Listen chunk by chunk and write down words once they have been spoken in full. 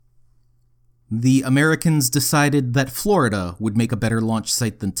The Americans decided that Florida would make a better launch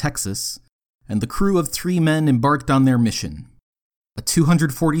site than Texas, and the crew of 3 men embarked on their mission, a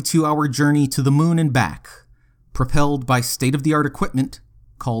 242-hour journey to the moon and back, propelled by state-of-the-art equipment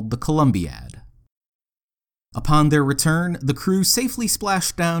called the Columbiad. Upon their return, the crew safely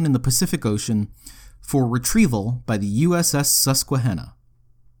splashed down in the Pacific Ocean for retrieval by the USS Susquehanna.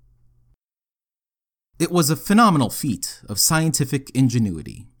 It was a phenomenal feat of scientific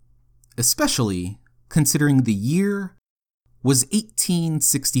ingenuity, especially considering the year was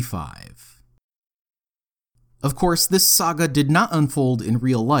 1865. Of course, this saga did not unfold in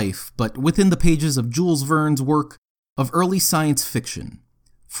real life, but within the pages of Jules Verne's work of early science fiction,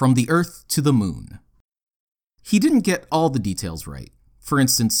 From the Earth to the Moon. He didn't get all the details right. For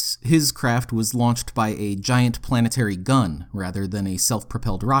instance, his craft was launched by a giant planetary gun rather than a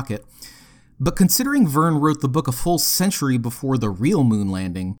self-propelled rocket, but considering Verne wrote the book a full century before the real moon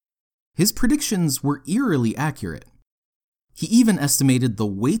landing, his predictions were eerily accurate. He even estimated the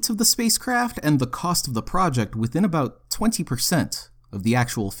weight of the spacecraft and the cost of the project within about 20% of the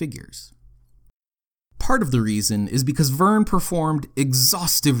actual figures. Part of the reason is because Verne performed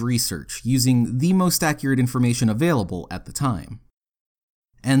exhaustive research using the most accurate information available at the time.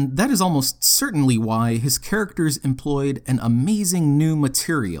 And that is almost certainly why his characters employed an amazing new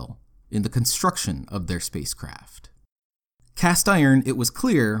material in the construction of their spacecraft. Cast iron, it was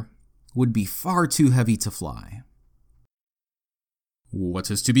clear, would be far too heavy to fly. "What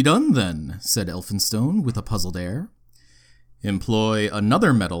is to be done, then?" said Elphinstone with a puzzled air. "Employ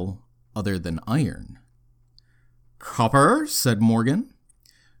another metal other than iron." "Copper?" said Morgan.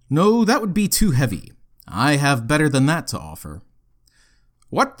 "No, that would be too heavy. I have better than that to offer."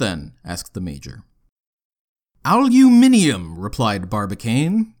 "What then?" asked the Major. "Aluminium," replied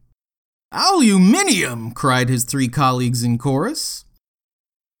Barbicane. "Aluminium!" cried his 3 colleagues in chorus.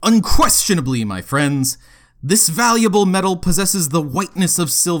 "Unquestionably, my friends, this valuable metal possesses the whiteness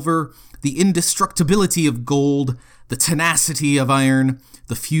of silver, the indestructibility of gold, the tenacity of iron,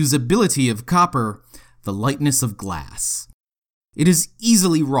 the fusibility of copper, the lightness of glass. It is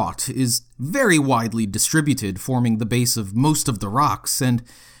easily wrought, is very widely distributed, forming the base of most of the rocks, and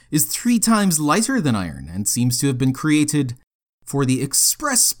is 3 times lighter than iron, and seems to have been created for the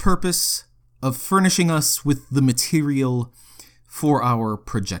express purpose of furnishing us with the material for our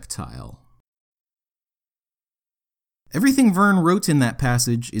projectile." Everything Verne wrote in that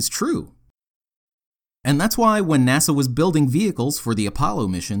passage is true. And that's why when NASA was building vehicles for the Apollo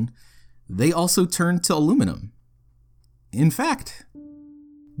mission, they also turned to aluminum. In fact,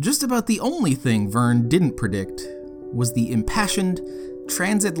 just about the only thing Verne didn't predict was the impassioned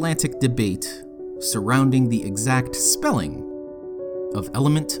transatlantic debate surrounding the exact spelling of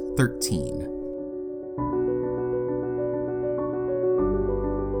element 13.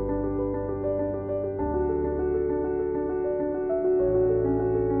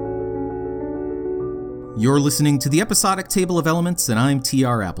 You're listening to the Episodic Table of Elements, and I'm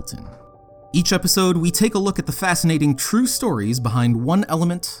T.R. Appleton. Each episode, we take a look at the fascinating true stories behind one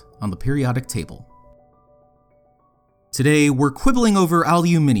element on the periodic table. Today, we're quibbling over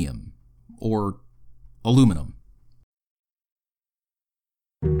aluminium, or aluminum.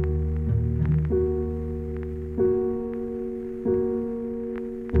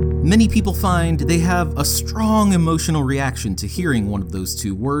 Many people find they have a strong emotional reaction to hearing one of those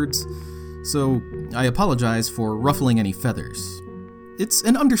 2 words, so I apologize for ruffling any feathers. It's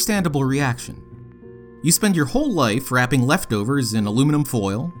an understandable reaction. You spend your whole life wrapping leftovers in aluminum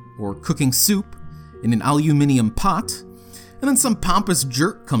foil, or cooking soup in an aluminium pot, and then some pompous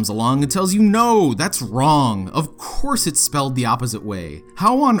jerk comes along and tells you, "No, that's wrong. Of course it's spelled the opposite way.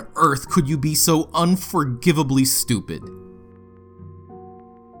 How on earth could you be so unforgivably stupid?"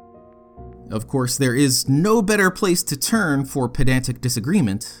 Of course, there is no better place to turn for pedantic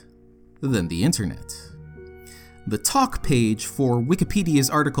disagreement than the internet. The talk page for Wikipedia's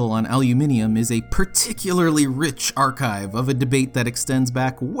article on aluminium is a particularly rich archive of a debate that extends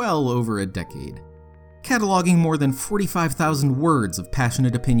back well over a decade, cataloging more than 45,000 words of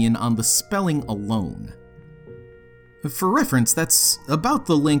passionate opinion on the spelling alone. For reference, that's about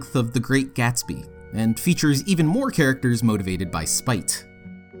the length of The Great Gatsby, and features even more characters motivated by spite.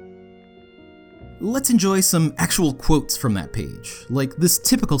 Let's enjoy some actual quotes from that page, like this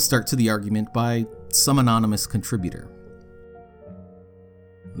typical start to the argument by some anonymous contributor.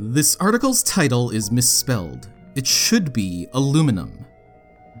 "This article's title is misspelled. It should be aluminum."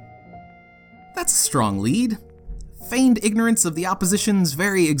 That's a strong lead. Feigned ignorance of the opposition's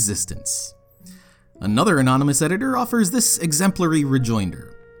very existence. Another anonymous editor offers this exemplary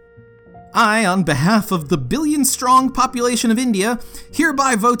rejoinder. "I, on behalf of the billion-strong population of India,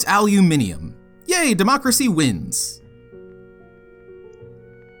 hereby vote aluminium. Yay, democracy wins!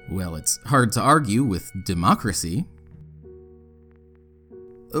 Well, it's hard to argue with democracy.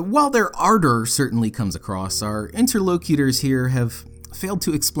 While their ardor certainly comes across, our interlocutors here have failed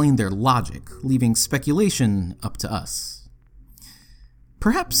to explain their logic, leaving speculation up to us.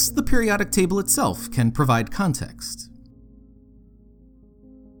 Perhaps the periodic table itself can provide context.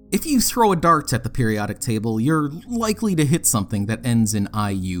 If you throw a dart at the periodic table, you're likely to hit something that ends in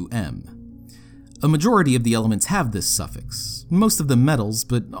IUM. A majority of the elements have this suffix, most of them metals,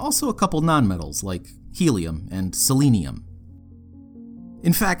 but also a couple nonmetals like helium and selenium.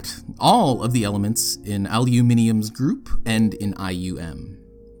 In fact, all of the elements in Aluminium's group end in IUM.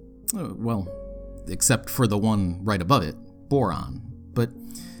 Well, except for the one right above it, boron. But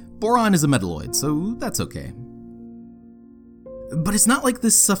boron is a metalloid, so that's okay. But it's not like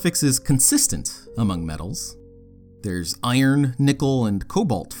this suffix is consistent among metals. There's iron, nickel, and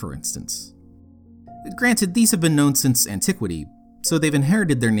cobalt, for instance. Granted, these have been known since antiquity, so they've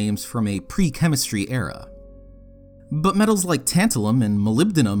inherited their names from a pre-chemistry era. But metals like tantalum and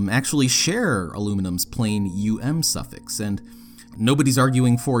molybdenum actually share aluminum's plain UM suffix, and nobody's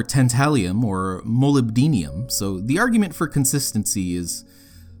arguing for tantalum or molybdenium, so the argument for consistency is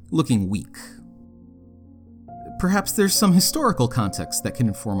looking weak. Perhaps there's some historical context that can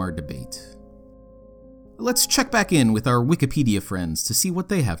inform our debate. Let's check back in with our Wikipedia friends to see what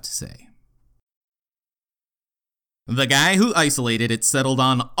they have to say. The guy who isolated it settled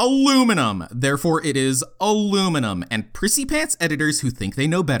on aluminum, therefore it is aluminum, and prissy pants editors who think they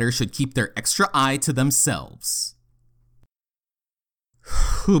know better should keep their extra eye to themselves.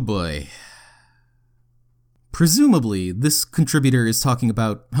 Oh boy. Presumably, this contributor is talking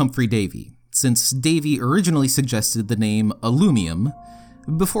about Humphrey Davy, since Davy originally suggested the name Aluminium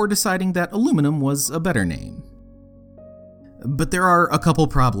before deciding that aluminum was a better name. But there are a couple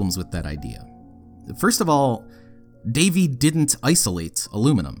problems with that idea. First of all, Davy didn't isolate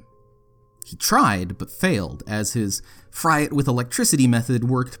aluminum. He tried, but failed, as his fry it with electricity method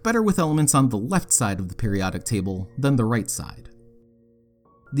worked better with elements on the left side of the periodic table than the right side.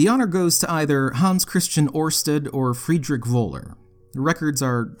 The honor goes to either Hans Christian Ørsted or Friedrich Wöhler. The records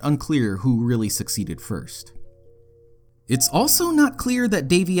are unclear who really succeeded first. It's also not clear that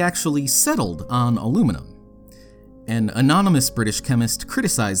Davy actually settled on aluminum. An anonymous British chemist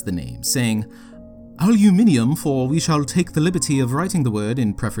criticized the name, saying, "Aluminium, for we shall take the liberty of writing the word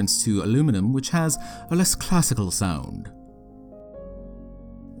in preference to aluminum, which has a less classical sound."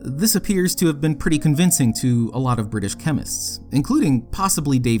 This appears to have been pretty convincing to a lot of British chemists, including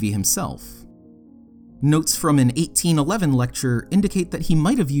possibly Davy himself. Notes from an 1811 lecture indicate that he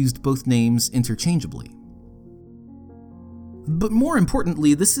might have used both names interchangeably. But more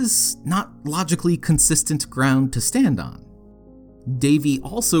importantly, this is not logically consistent ground to stand on. Davy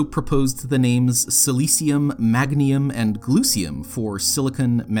also proposed the names silicium, magnium, and glucium for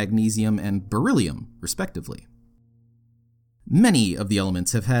silicon, magnesium, and beryllium, respectively. Many of the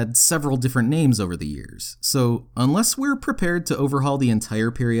elements have had several different names over the years, so unless we're prepared to overhaul the entire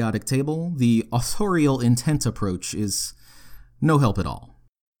periodic table, the authorial intent approach is no help at all.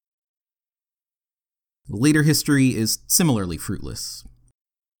 Later history is similarly fruitless.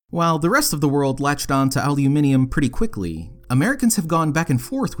 While the rest of the world latched on to aluminium pretty quickly, Americans have gone back and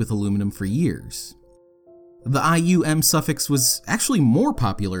forth with aluminum for years. The IUM suffix was actually more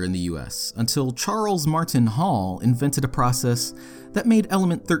popular in the US until Charles Martin Hall invented a process that made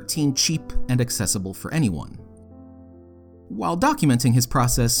element 13 cheap and accessible for anyone. While documenting his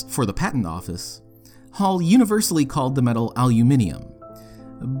process for the Patent Office, Hall universally called the metal aluminium.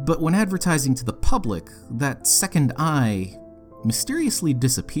 But when advertising to the public, that second I mysteriously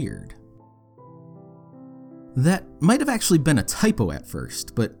disappeared. That might have actually been a typo at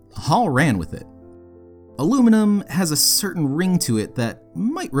first, but Hall ran with it. Aluminum has a certain ring to it that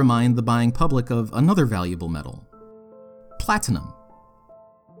might remind the buying public of another valuable metal, platinum.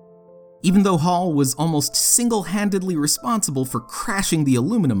 Even though Hall was almost single-handedly responsible for crashing the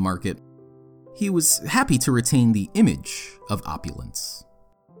aluminum market, he was happy to retain the image of opulence.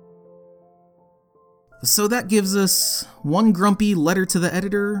 So that gives us one grumpy letter to the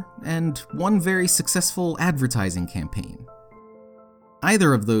editor and one very successful advertising campaign.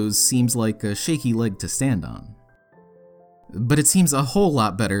 Either of those seems like a shaky leg to stand on. But it seems a whole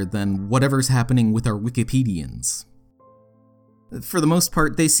lot better than whatever's happening with our Wikipedians. For the most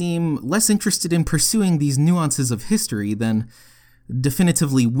part, they seem less interested in pursuing these nuances of history than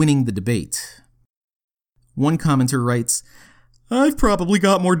definitively winning the debate. One commenter writes, "I've probably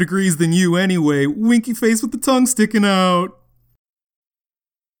got more degrees than you anyway, winky face with the tongue sticking out."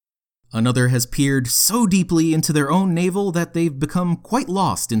 Another has peered so deeply into their own navel that they've become quite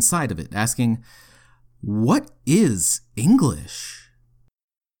lost inside of it, asking, What is English?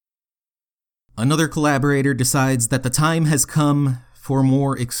 Another collaborator decides that the time has come for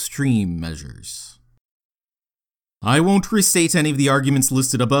more extreme measures. I won't restate any of the arguments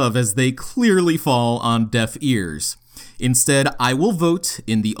listed above as they clearly fall on deaf ears. Instead, I will vote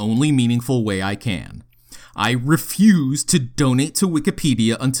in the only meaningful way I can. I refuse to donate to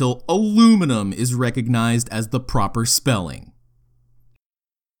Wikipedia until aluminum is recognized as the proper spelling.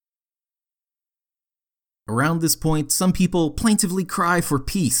 Around this point, some people plaintively cry for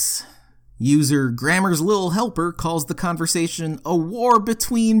peace. User Grammar's Little Helper calls the conversation a war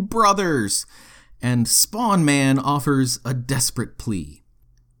between brothers, and Spawn Man offers a desperate plea.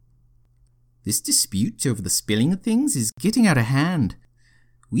 This dispute over the spelling of things is getting out of hand.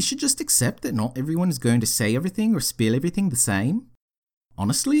 We should just accept that not everyone is going to say everything or spell everything the same.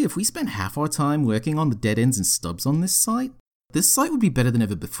 Honestly, if we spent half our time working on the dead ends and stubs on this site would be better than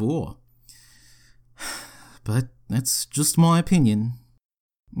ever before. But that's just my opinion.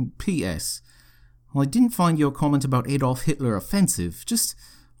 P.S. I didn't find your comment about Adolf Hitler offensive, just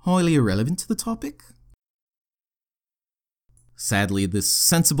highly irrelevant to the topic. Sadly, this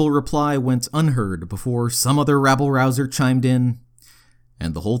sensible reply went unheard before some other rabble-rouser chimed in,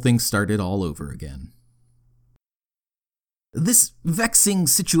 and the whole thing started all over again. This vexing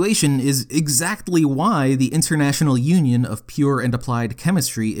situation is exactly why the International Union of Pure and Applied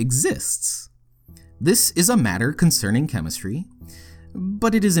Chemistry exists. This is a matter concerning chemistry,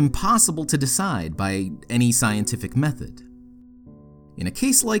 but it is impossible to decide by any scientific method. In a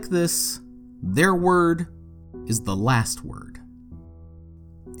case like this, their word is the last word.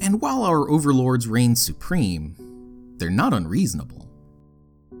 And while our overlords reign supreme, they're not unreasonable.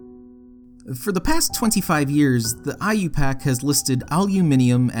 For the past 25 years, the IUPAC has listed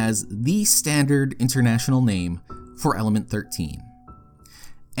aluminium as the standard international name for element 13,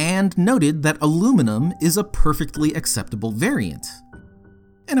 and noted that aluminum is a perfectly acceptable variant.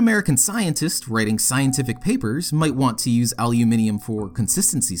 An American scientist writing scientific papers might want to use aluminium for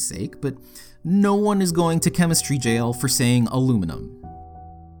consistency's sake, but no one is going to chemistry jail for saying aluminum.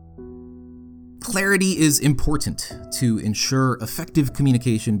 Clarity is important to ensure effective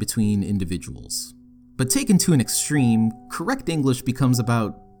communication between individuals. But taken to an extreme, correct English becomes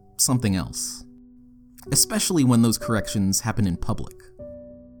about something else. Especially when those corrections happen in public.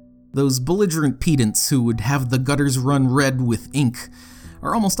 Those belligerent pedants who would have the gutters run red with ink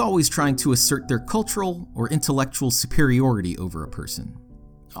are almost always trying to assert their cultural or intellectual superiority over a person,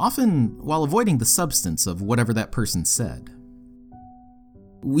 often while avoiding the substance of whatever that person said.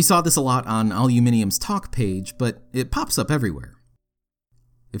 We saw this a lot on Aluminium's talk page, but it pops up everywhere.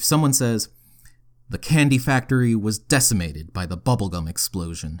 If someone says, "The candy factory was decimated by the bubblegum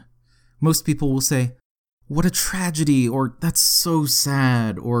explosion," most people will say, "What a tragedy," or "That's so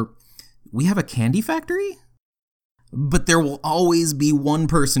sad," or "We have a candy factory?" But there will always be one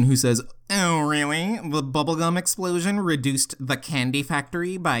person who says, "Oh, really? The bubblegum explosion reduced the candy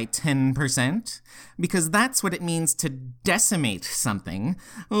factory by 10%? Because that's what it means to decimate something.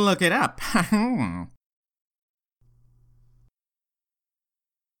 Look it up."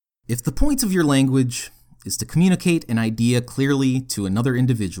 If the point of your language is to communicate an idea clearly to another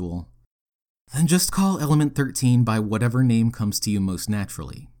individual, then just call element 13 by whatever name comes to you most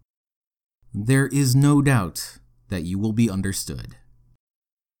naturally. There is no doubt that you will be understood.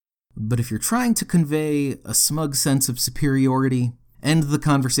 But if you're trying to convey a smug sense of superiority, end the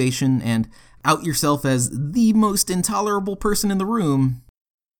conversation, and out yourself as the most intolerable person in the room,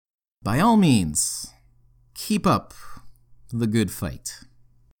 by all means, keep up the good fight.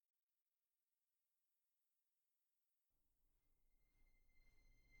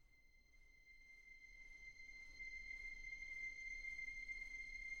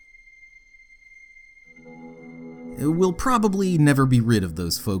 We'll probably never be rid of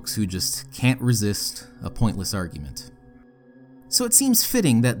those folks who just can't resist a pointless argument. So it seems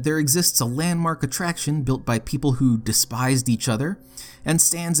fitting that there exists a landmark attraction built by people who despised each other and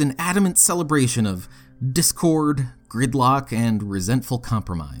stands in adamant celebration of discord, gridlock, and resentful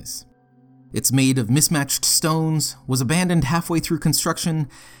compromise. It's made of mismatched stones, was abandoned halfway through construction,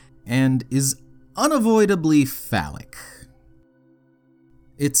 and is unavoidably phallic.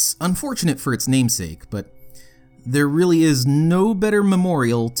 It's unfortunate for its namesake, but there really is no better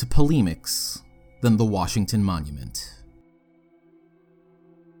memorial to polemics than the Washington Monument.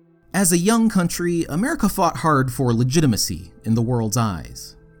 As a young country, America fought hard for legitimacy in the world's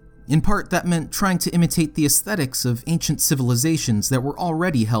eyes. In part, that meant trying to imitate the aesthetics of ancient civilizations that were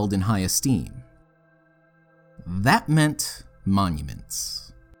already held in high esteem. That meant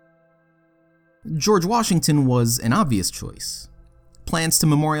monuments. George Washington was an obvious choice. plans to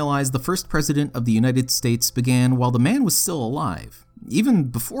memorialize the first president of the United States began while the man was still alive, even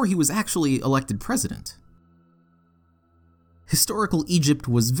before he was actually elected president. Historical Egypt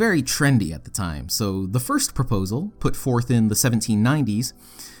was very trendy at the time, so the first proposal, put forth in the 1790s,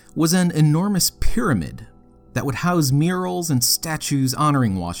 was an enormous pyramid that would house murals and statues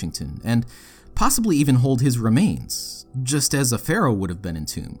honoring Washington, and possibly even hold his remains, just as a pharaoh would have been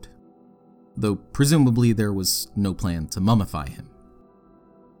entombed. Though presumably there was no plan to mummify him.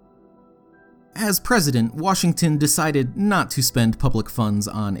 As president, Washington decided not to spend public funds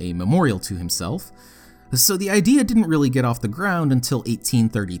on a memorial to himself, so the idea didn't really get off the ground until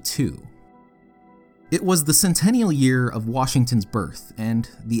 1832. It was the centennial year of Washington's birth, and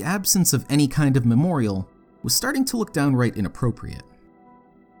the absence of any kind of memorial was starting to look downright inappropriate.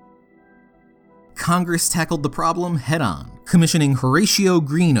 Congress tackled the problem head-on, commissioning Horatio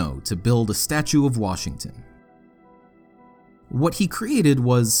Greenough to build a statue of Washington. What he created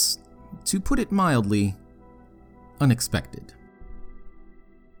was, to put it mildly, unexpected.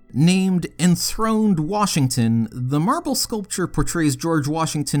 Named Enthroned Washington, the marble sculpture portrays George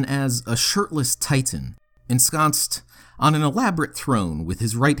Washington as a shirtless titan, ensconced on an elaborate throne with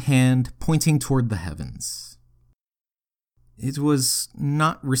his right hand pointing toward the heavens. It was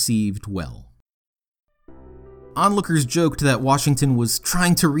not received well. Onlookers joked that Washington was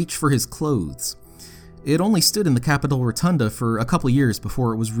trying to reach for his clothes. It only stood in the Capitol Rotunda for a couple years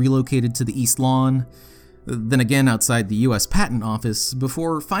before it was relocated to the East Lawn, then again outside the U.S. Patent Office,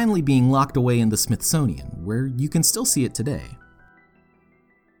 before finally being locked away in the Smithsonian, where you can still see it today.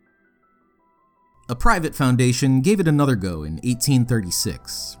 A private foundation gave it another go in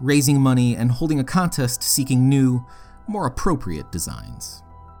 1836, raising money and holding a contest seeking new, more appropriate designs.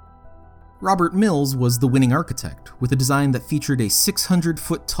 Robert Mills was the winning architect, with a design that featured a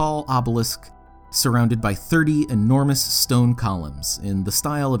 600-foot-tall obelisk surrounded by 30 enormous stone columns in the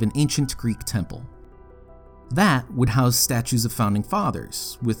style of an ancient Greek temple. That would house statues of founding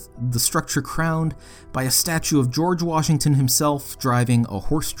fathers, with the structure crowned by a statue of George Washington himself driving a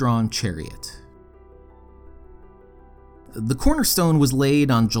horse-drawn chariot. The cornerstone was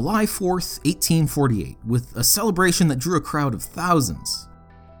laid on July 4th, 1848, with a celebration that drew a crowd of thousands.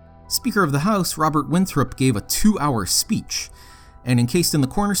 Speaker of the House Robert Winthrop gave a 2-hour speech, and encased in the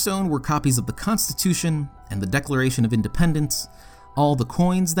cornerstone were copies of the Constitution and the Declaration of Independence, all the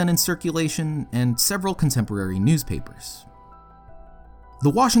coins then in circulation, and several contemporary newspapers. The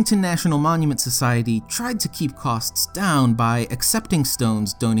Washington National Monument Society tried to keep costs down by accepting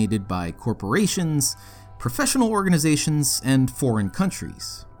stones donated by corporations, professional organizations, and foreign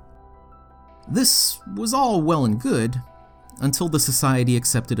countries. This was all well and good, until the society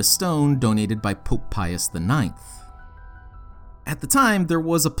accepted a stone donated by Pope Pius IX. At the time, there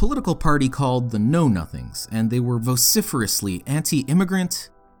was a political party called the Know-Nothings, and they were vociferously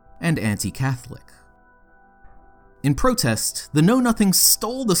anti-immigrant and anti-Catholic. In protest, the Know-Nothings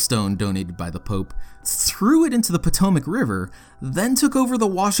stole the stone donated by the Pope, threw it into the Potomac River, then took over the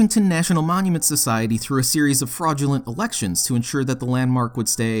Washington National Monument Society through a series of fraudulent elections to ensure that the landmark would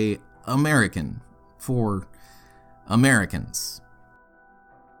stay American for Americans.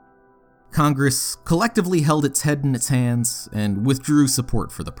 Congress collectively held its head in its hands and withdrew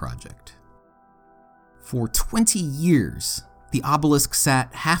support for the project. For 20 years, the obelisk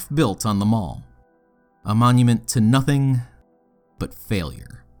sat half-built on the mall, a monument to nothing but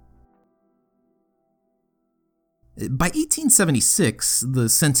failure. By 1876, the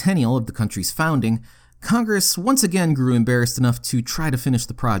centennial of the country's founding, Congress once again grew embarrassed enough to try to finish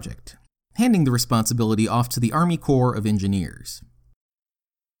the project, handing the responsibility off to the Army Corps of Engineers.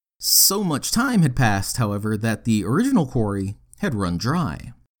 So much time had passed, however, that the original quarry had run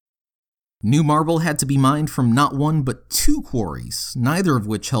dry. New marble had to be mined from not one but 2 quarries, neither of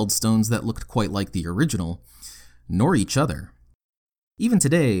which held stones that looked quite like the original, nor each other. Even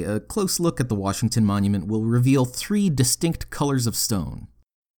today, a close look at the Washington Monument will reveal 3 distinct colors of stone,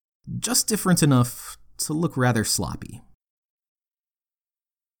 just different enough to look rather sloppy.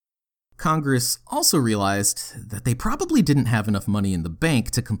 Congress also realized that they probably didn't have enough money in the bank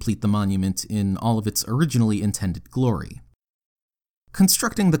to complete the monument in all of its originally intended glory.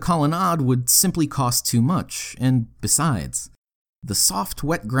 Constructing the colonnade would simply cost too much, and besides, the soft,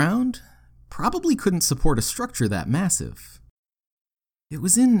 wet ground probably couldn't support a structure that massive. It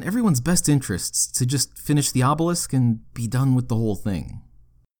was in everyone's best interests to just finish the obelisk and be done with the whole thing.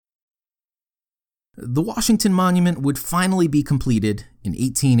 The Washington Monument would finally be completed in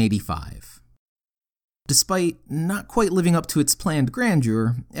 1885. Despite not quite living up to its planned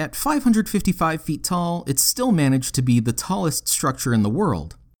grandeur, at 555 feet tall, it still managed to be the tallest structure in the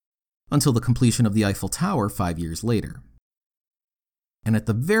world, until the completion of the Eiffel Tower 5 years later. And at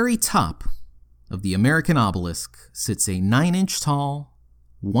the very top of the American obelisk sits a 9-inch tall,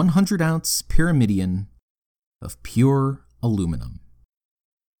 100-ounce pyramidion of pure aluminum.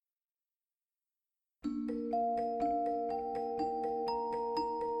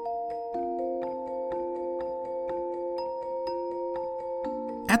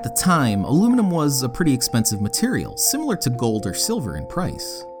 At the time, aluminum was a pretty expensive material, similar to gold or silver in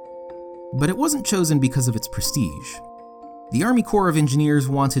price. But it wasn't chosen because of its prestige. The Army Corps of Engineers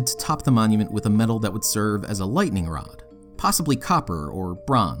wanted to top the monument with a metal that would serve as a lightning rod, possibly copper or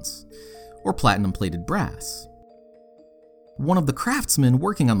bronze, or platinum-plated brass. One of the craftsmen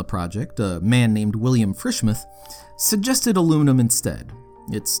working on the project, a man named William Frischmuth, suggested aluminum instead.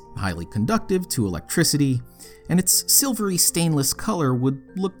 It's highly conductive to electricity, and its silvery stainless color would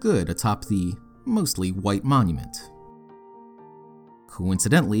look good atop the mostly white monument.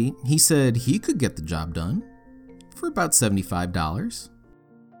 Coincidentally, he said he could get the job done for about $75.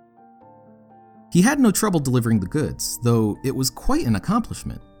 He had no trouble delivering the goods, though it was quite an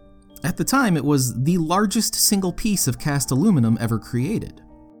accomplishment. At the time, it was the largest single piece of cast aluminum ever created.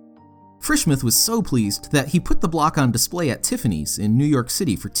 Frischmuth was so pleased that he put the block on display at Tiffany's in New York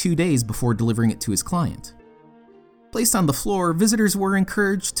City for 2 days before delivering it to his client. Placed on the floor, visitors were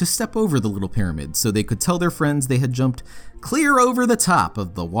encouraged to step over the little pyramid so they could tell their friends they had jumped clear over the top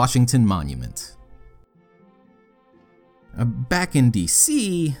of the Washington Monument. Back in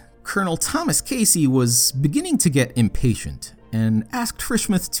D.C., Colonel Thomas Casey was beginning to get impatient and asked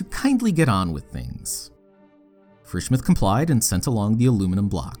Frischmuth to kindly get on with things. Frischmuth complied and sent along the aluminum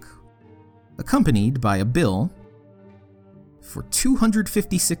block, accompanied by a bill for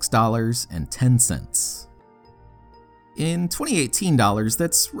 $256.10. In 2018 dollars,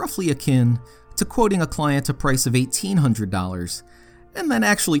 that's roughly akin to quoting a client a price of $1,800 and then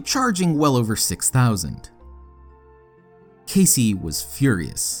actually charging well over $6,000. Casey was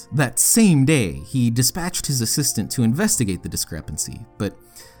furious. That same day, he dispatched his assistant to investigate the discrepancy, but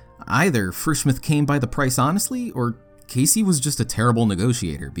either Frischmuth came by the price honestly, or Casey was just a terrible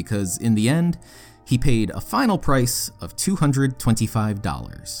negotiator, because in the end, he paid a final price of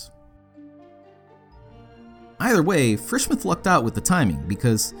 $225. Either way, Frischmuth lucked out with the timing,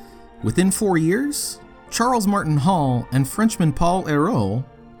 because within 4 years, Charles Martin Hall and Frenchman Paul Héroult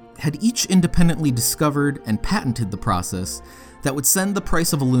had each independently discovered and patented the process that would send the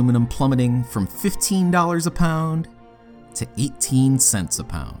price of aluminum plummeting from $15 a pound to 18 cents a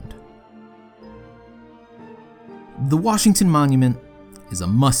pound. The Washington Monument is a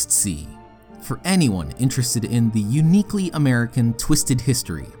must-see for anyone interested in the uniquely American twisted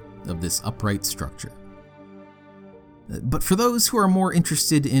history of this upright structure. But for those who are more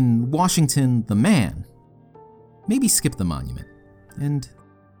interested in Washington the man, maybe skip the monument and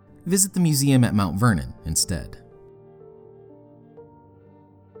visit the museum at Mount Vernon instead.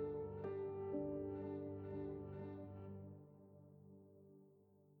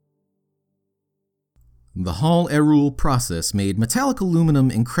 The Hall-Héroult process made metallic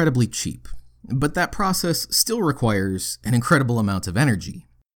aluminum incredibly cheap, but that process still requires an incredible amount of energy.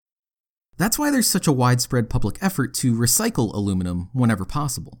 That's why there's such a widespread public effort to recycle aluminum whenever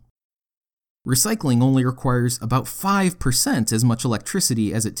possible. Recycling only requires about 5% as much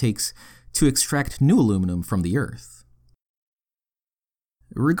electricity as it takes to extract new aluminum from the earth.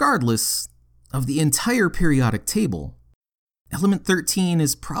 Regardless of the entire periodic table, element 13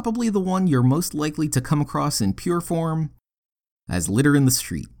 is probably the one you're most likely to come across in pure form as litter in the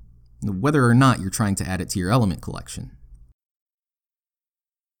street, whether or not you're trying to add it to your element collection.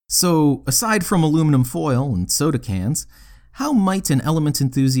 So, aside from aluminum foil and soda cans, how might an element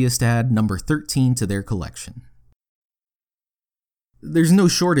enthusiast add number 13 to their collection? There's no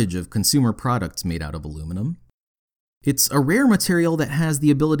shortage of consumer products made out of aluminum. It's a rare material that has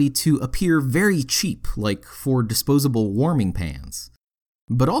the ability to appear very cheap, like for disposable warming pans,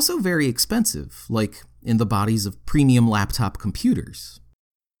 but also very expensive, like in the bodies of premium laptop computers.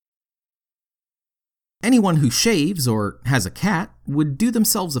 Anyone who shaves or has a cat would do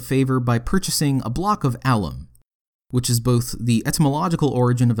themselves a favor by purchasing a block of alum, which is both the etymological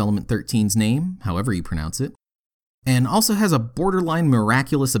origin of element 13's name, however you pronounce it, and also has a borderline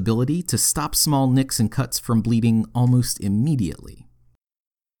miraculous ability to stop small nicks and cuts from bleeding almost immediately.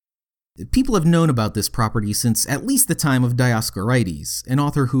 People have known about this property since at least the time of Dioscorides, an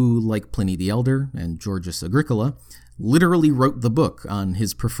author who, like Pliny the Elder and Georgius Agricola, literally wrote the book on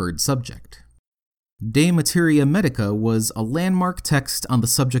his preferred subject. De Materia Medica was a landmark text on the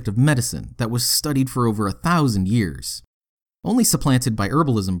subject of medicine that was studied for over 1,000 years, only supplanted by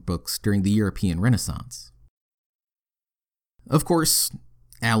herbalism books during the European Renaissance. Of course,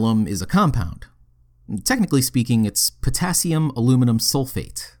 alum is a compound. Technically speaking, it's potassium aluminum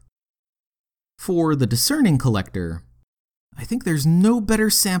sulfate. For the discerning collector, I think there's no better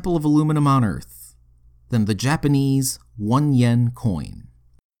sample of aluminum on Earth than the Japanese 1 yen coin.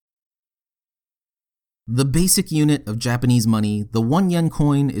 The basic unit of Japanese money, the 1 yen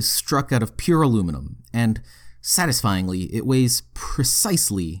coin is struck out of pure aluminum, and satisfyingly, it weighs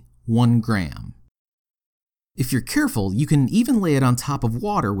precisely 1 gram. If you're careful, you can even lay it on top of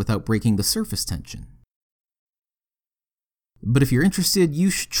water without breaking the surface tension. But if you're interested,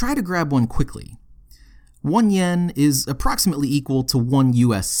 you should try to grab one quickly. 1 yen is approximately equal to 1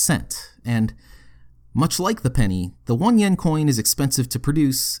 US cent, and much like the penny, the 1 yen coin is expensive to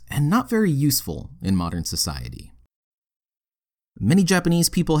produce and not very useful in modern society. Many Japanese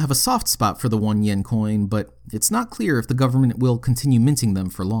people have a soft spot for the 1 yen coin, but it's not clear if the government will continue minting them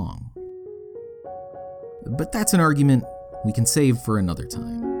for long. But that's an argument we can save for another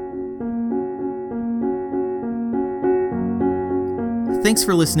time. Thanks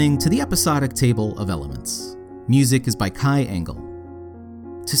for listening to the episodic Table of Elements. Music is by Kai Engel.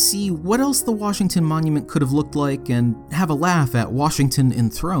 To see what else the Washington Monument could have looked like and have a laugh at Washington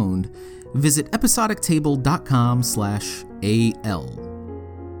enthroned, visit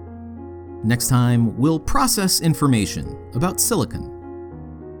episodictable.com/AL. Next time, we'll process information about silicon.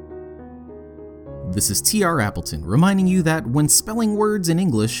 This is T.R. Appleton reminding you that when spelling words in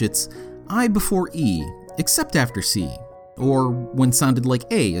English, it's I before E, except after C, or when sounded like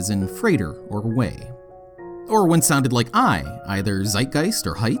A as in freighter or way, or when sounded like I, either Zeitgeist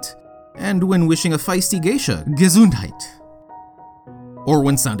or height, and when wishing a feisty geisha, Gesundheit. Or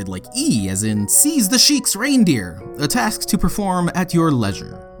when sounded like E as in seize the sheik's reindeer, a task to perform at your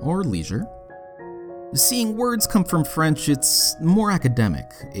leisure or leisure. Seeing words come from French, it's more academic.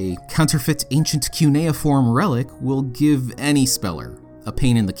 A counterfeit ancient cuneiform relic will give any speller a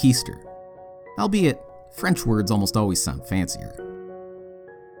pain in the keister. Albeit, French words almost always sound fancier.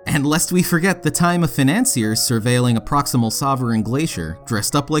 And lest we forget the time a financier surveilling a proximal sovereign glacier,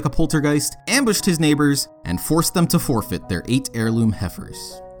 dressed up like a poltergeist, ambushed his neighbors, and forced them to forfeit their 8 heirloom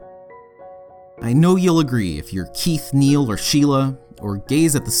heifers. I know you'll agree if you're Keith, Neil, or Sheila, or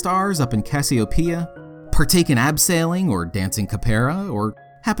gaze at the stars up in Cassiopeia, partake in abseiling or dancing capera, or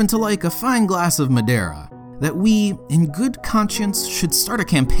happen to like a fine glass of Madeira, that we, in good conscience, should start a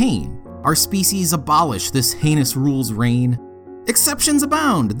campaign. Our species abolish this heinous rule's reign. Exceptions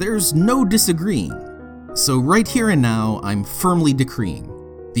abound, there's no disagreeing. So right here and now, I'm firmly decreeing.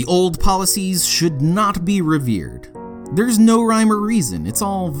 The old policies should not be revered. There's no rhyme or reason, it's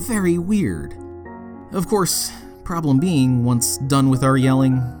all very weird. Of course, problem being, once done with our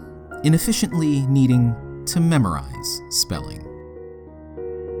yelling, inefficiently needing to memorize spelling.